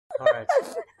All right.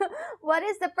 What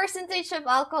is the percentage of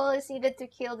alcohol is needed to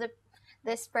kill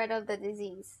the spread of the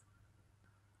disease?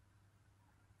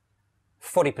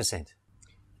 40%.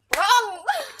 Wrong!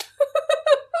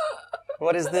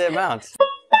 What is the amount?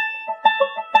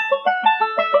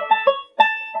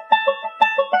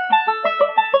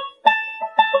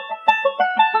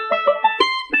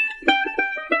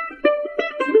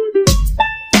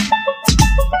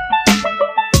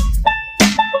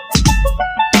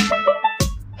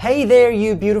 Hey there,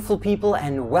 you beautiful people,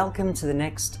 and welcome to the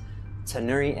next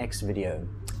TanuriX video.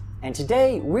 And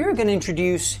today we're going to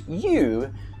introduce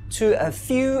you to a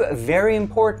few very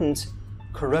important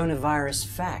coronavirus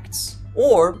facts,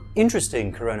 or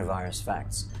interesting coronavirus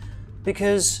facts,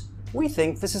 because we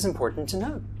think this is important to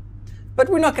know. But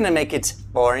we're not going to make it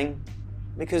boring,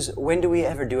 because when do we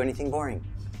ever do anything boring?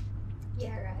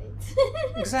 Yeah, right.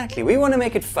 Exactly. We want to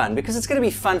make it fun, because it's going to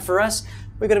be fun for us.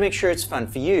 We're going to make sure it's fun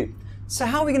for you. So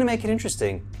how are we going to make it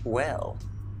interesting? Well,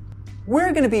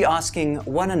 we're going to be asking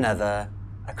one another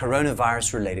a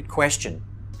coronavirus-related question.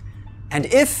 And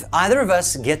if either of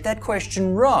us get that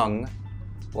question wrong,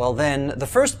 well then the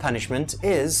first punishment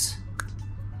is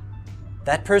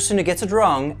that person who gets it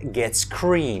wrong gets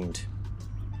creamed.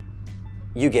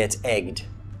 You get egged.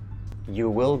 You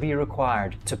will be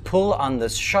required to pull on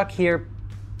this shock here,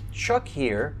 shock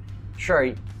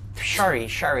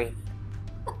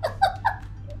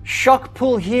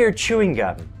pull here chewing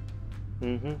gum.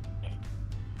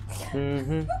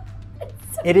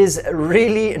 It is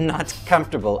really not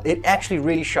comfortable. It actually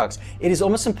really shocks. It is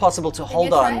almost impossible to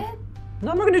hold on. Try it?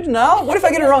 No, I'm not going to do it now. What if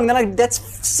I get it wrong? Then that's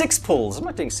 6 pulls. I'm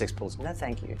not doing 6 pulls. No,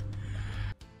 thank you.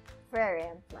 Very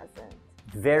unpleasant.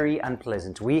 Very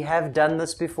unpleasant. We have done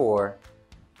this before,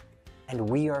 and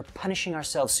we are punishing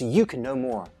ourselves so you can know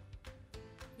more.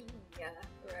 Yeah,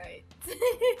 right.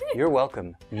 You're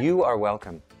welcome. You are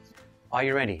welcome. Are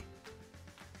you ready?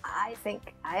 I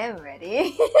think I am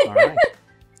ready. All right.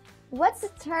 What's the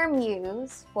term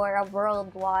used for a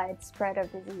worldwide spread of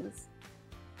disease?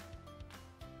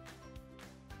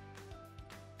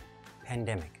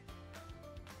 Pandemic.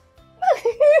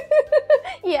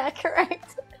 Yeah,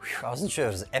 correct. I wasn't sure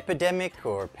if it was epidemic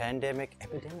or pandemic.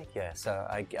 Epidemic, yeah. So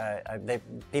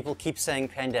people keep saying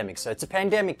pandemic. So it's a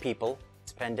pandemic, people.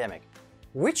 It's a pandemic.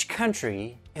 Which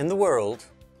country in the world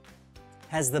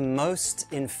has the most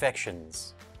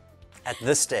infections at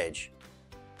this stage?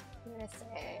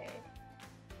 USA.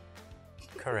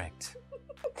 Correct.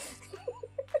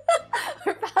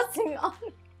 We're passing on.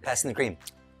 Passing the cream.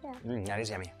 Yeah. That is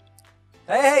yummy.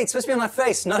 Hey, it's supposed to be on my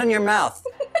face, not in your mouth.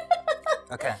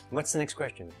 Okay, what's the next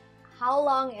question? How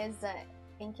long is the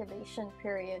incubation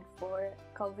period for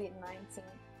COVID-19?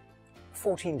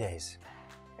 14 days.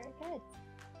 Very good.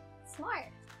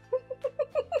 Smart.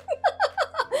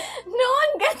 No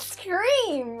one gets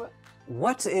cream.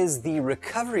 What is the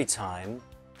recovery time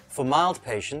for mild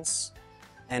patients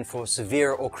and for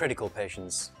severe or critical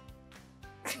patients?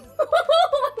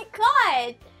 Oh my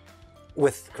god!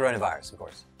 With coronavirus, of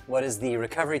course. What is the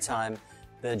recovery time,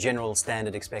 the general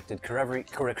standard expected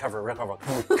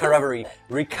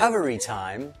recovery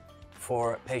time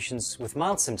for patients with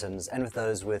mild symptoms and with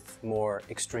those with more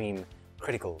extreme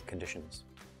critical conditions?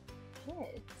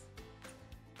 Shit.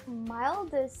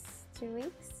 Mild is 2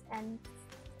 weeks and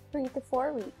 3 to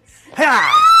 4 weeks.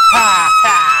 Ha! Ha!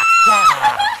 Ha!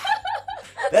 Ha!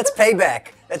 That's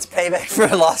payback. That's payback for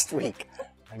last week.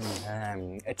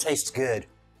 It tastes good.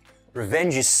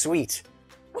 Revenge is sweet.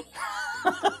 All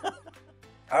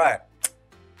right.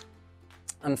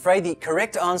 I'm afraid the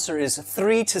correct answer is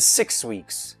 3 to 6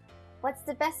 weeks. What's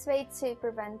the best way to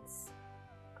prevent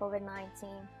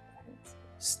COVID-19?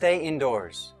 Stay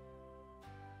indoors.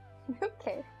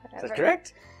 Okay, whatever. Is that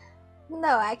correct?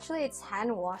 No, actually it's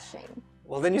hand washing.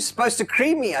 Well, then you're supposed to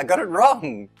cream me. I got it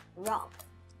wrong. Wrong.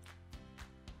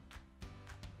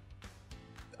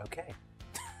 Okay.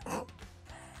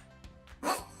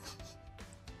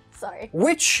 Sorry.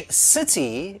 Which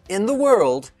city in the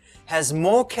world has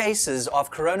more cases of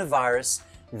coronavirus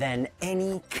than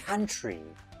any country?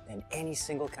 Than any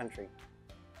single country?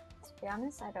 To be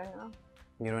honest, I don't know.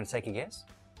 You don't want to take a guess?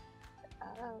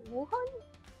 Wuhan?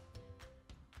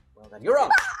 Well, then you're wrong.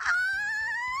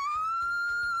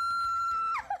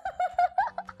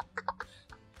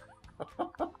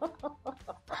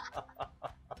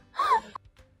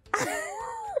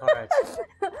 All right.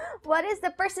 What is the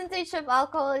percentage of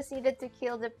alcohol is needed to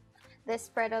kill the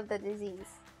spread of the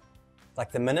disease?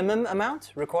 Like the minimum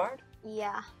amount required?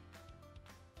 Yeah.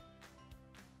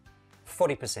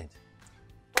 40%.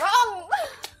 Wrong!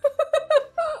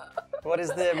 What is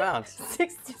the amount?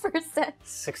 60%.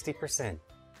 60%.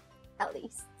 At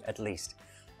least. At least.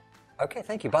 Okay,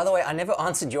 thank you. By the way, I never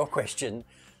answered your question,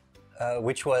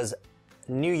 which was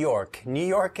New York. New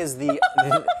York is the...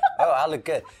 oh, I look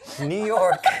good. New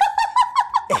York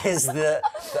is the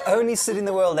only city in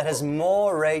the world that has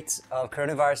more rates of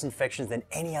coronavirus infections than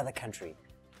any other country.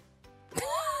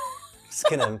 Just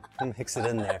gonna mix it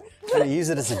in there. I'm gonna use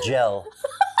it as a gel.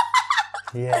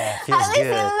 Yeah, feels good.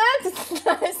 At least it looks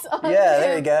nice on Yeah, you.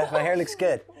 there you go. My hair looks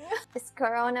good. Is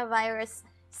coronavirus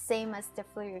same as the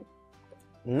flu?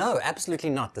 No, absolutely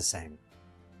not the same.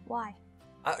 Why?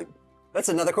 That's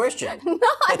another question. No,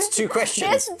 That's two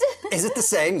questions. Is it the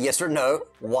same? Yes or no?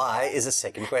 Why is a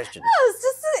second question. it's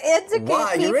just to educate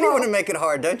Why? people. You really want to make it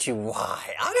hard, don't you? Why?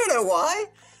 I don't know why.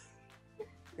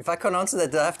 If I can't answer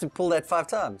that, do I have to pull that 5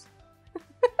 times?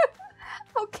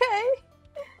 Okay.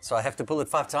 So I have to pull it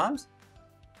 5 times?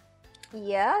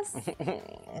 Yes.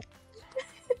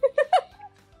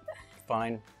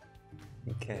 Fine.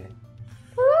 Okay.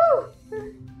 Woo.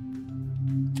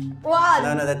 1.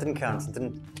 No, that didn't count. It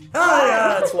didn't. Oh,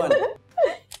 yeah, that's 1. 2.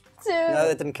 No,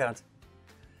 that didn't count.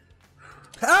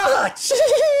 Ah, jeez,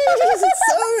 it's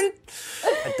so...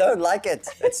 I don't like it.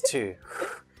 That's 2.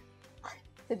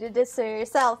 You did this to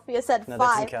yourself. You said No, 5.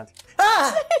 that didn't count.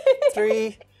 Ah!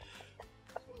 3.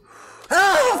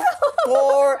 Ah!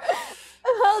 4.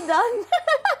 Well done.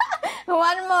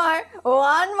 One more.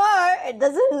 It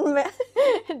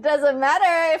doesn't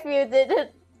matter if you did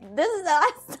it. This is the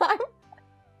last time.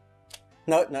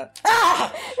 No.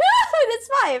 Ah! It's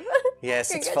 5.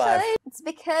 Yes, it's 5. It's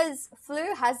because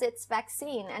flu has its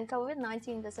vaccine and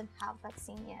COVID-19 doesn't have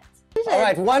vaccine yet. All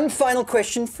right, one final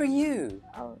question for you.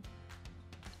 Oh.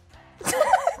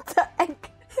 The egg.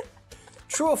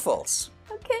 True or false?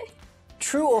 Okay.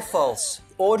 True or false?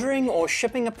 Ordering or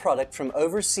shipping a product from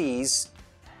overseas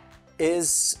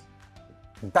is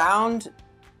bound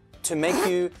to make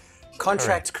you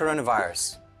contract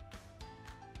coronavirus.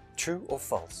 True or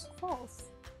false? False.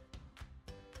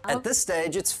 At this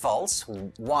stage, it's false.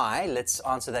 Why? Let's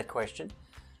answer that question.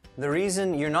 The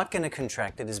reason you're not going to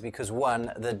contract it is because,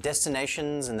 1, the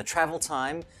destinations and the travel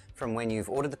time from when you've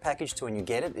ordered the package to when you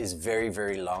get it is very,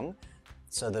 very long.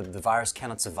 So the virus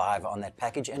cannot survive on that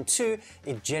package. And 2,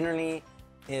 it generally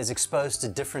is exposed to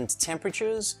different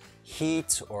temperatures,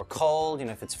 heat or cold. You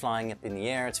know, if it's flying up in the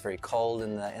air, it's very cold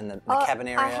in the cabin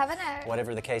area, I have an air.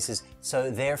 whatever the case is. So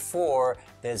therefore,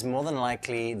 there's more than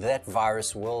likely that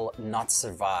virus will not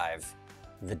survive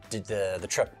the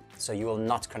trip. So you will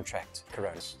not contract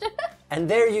corona. And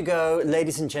there you go,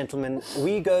 ladies and gentlemen.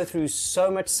 We go through so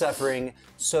much suffering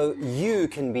so you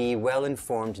can be well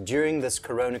informed during this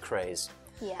corona craze.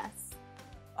 Yes.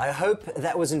 I hope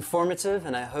that was informative,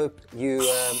 and I hope you...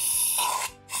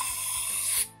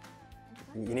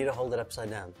 you need to hold it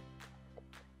upside down.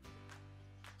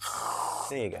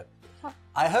 There you go.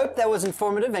 I hope that was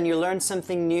informative and you learned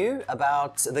something new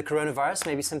about the coronavirus,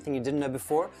 maybe something you didn't know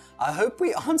before. I hope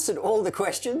we answered all the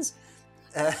questions,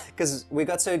 because we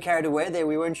got so carried away there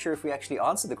we weren't sure if we actually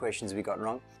answered the questions we got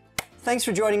wrong. Thanks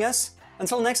for joining us.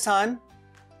 Until next time.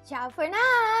 Ciao for now.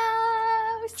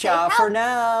 Ciao for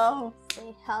now.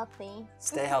 Stay healthy.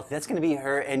 Stay healthy. That's going to be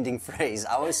her ending phrase.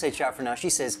 I always say ciao for now. She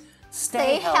says,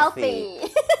 Stay healthy.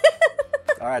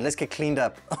 All right, let's get cleaned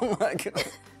up. Oh my God.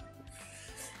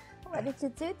 What did you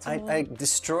do to me? I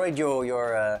destroyed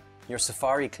your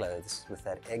safari clothes with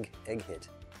that egg hit.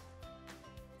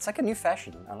 It's like a new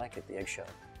fashion. I like it, the egg shell.